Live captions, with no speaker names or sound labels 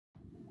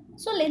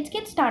So let's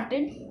get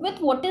started with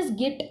what is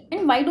Git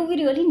and why do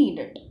we really need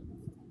it.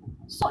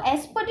 So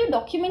as per the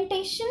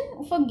documentation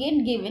for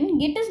Git given,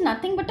 Git is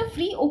nothing but a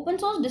free open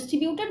source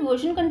distributed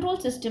version control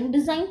system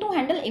designed to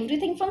handle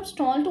everything from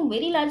small to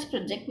very large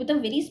project with a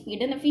very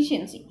speed and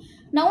efficiency.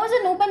 Now as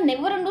a noob, I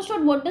never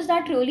understood what does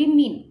that really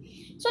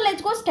mean. So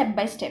let's go step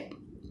by step.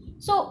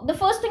 So the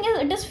first thing is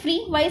it is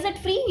free. Why is it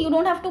free? You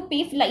don't have to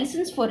pay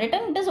license for it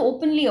and it is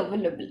openly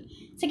available.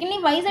 Secondly,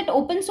 why is it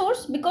open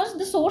source? Because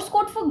the source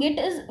code for Git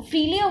is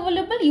freely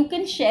available. You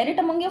can share it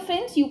among your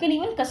friends. You can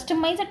even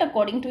customize it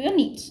according to your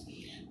needs.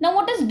 Now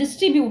what is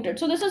distributed?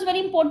 So this is very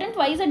important.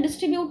 Why is it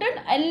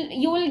distributed?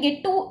 You will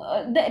get to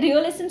the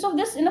real essence of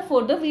this in a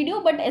further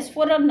video, but as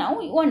for now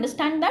you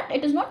understand that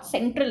it is not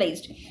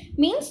centralized.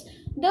 Means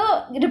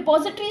the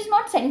repository is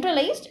not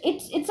centralized.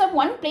 It's a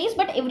one place,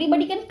 but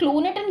everybody can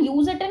clone it and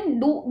use it and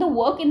do the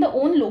work in their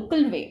own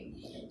local way.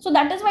 So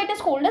that is why it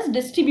is called as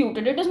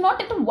distributed. It is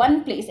not at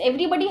one place.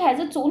 Everybody has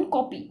its own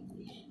copy.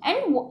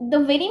 And the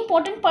very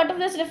important part of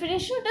this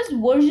definition is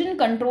version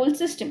control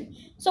system.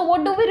 So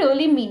what do we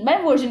really mean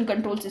by version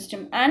control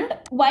system, and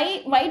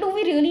why do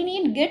we really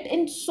need Git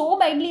in so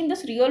badly in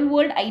this real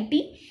world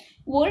IT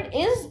world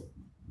is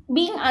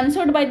being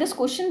answered by this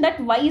question,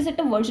 that why is it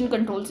a version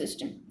control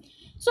system?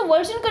 So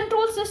version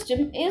control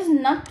system is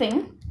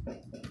nothing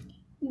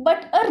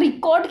but a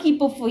record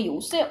keeper for you.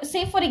 So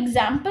say for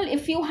example,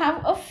 if you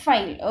have a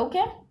file,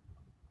 okay,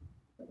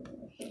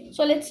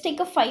 so let's take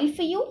a file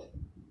for you.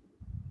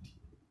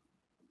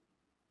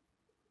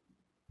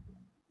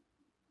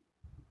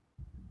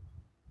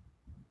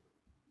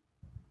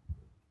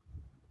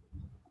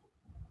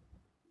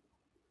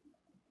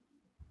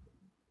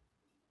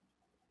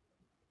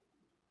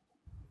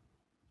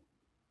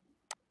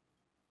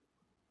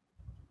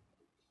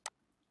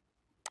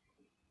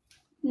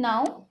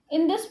 Now,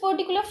 in this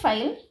particular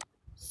file,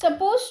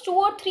 suppose 2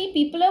 or 3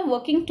 people are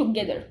working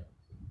together.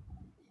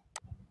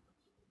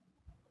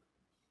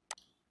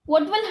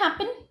 What will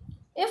happen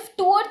if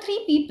 2 or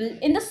 3 people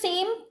in the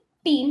same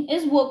team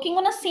is working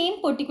on a same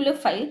particular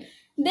file?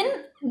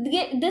 Then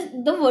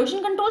the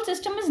version control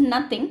system is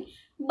nothing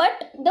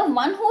but the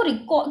one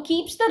who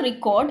keeps the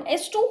record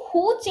as to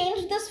who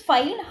changed this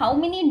file, how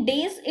many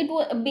days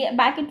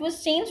back it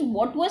was changed,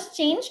 what was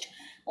changed.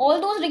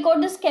 All those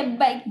records is kept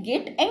by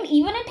Git, and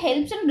even it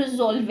helps in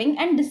resolving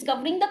and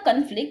discovering the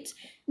conflicts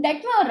that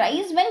may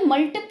arise when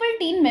multiple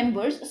team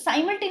members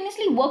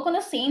simultaneously work on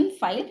the same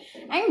file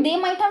and they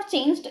might have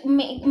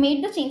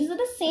made the changes at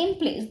the same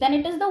place. Then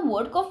it is the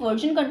work of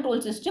version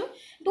control system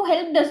to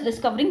help us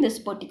discovering this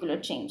particular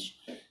change.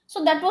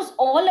 So that was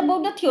all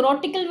about the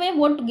theoretical way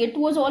what Git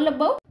was all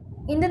about.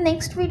 In the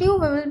next video,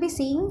 we will be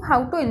seeing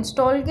how to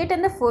install Git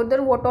and the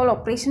further what all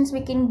operations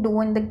we can do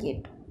in the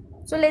Git.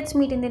 So let's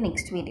meet in the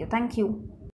next video. Thank you.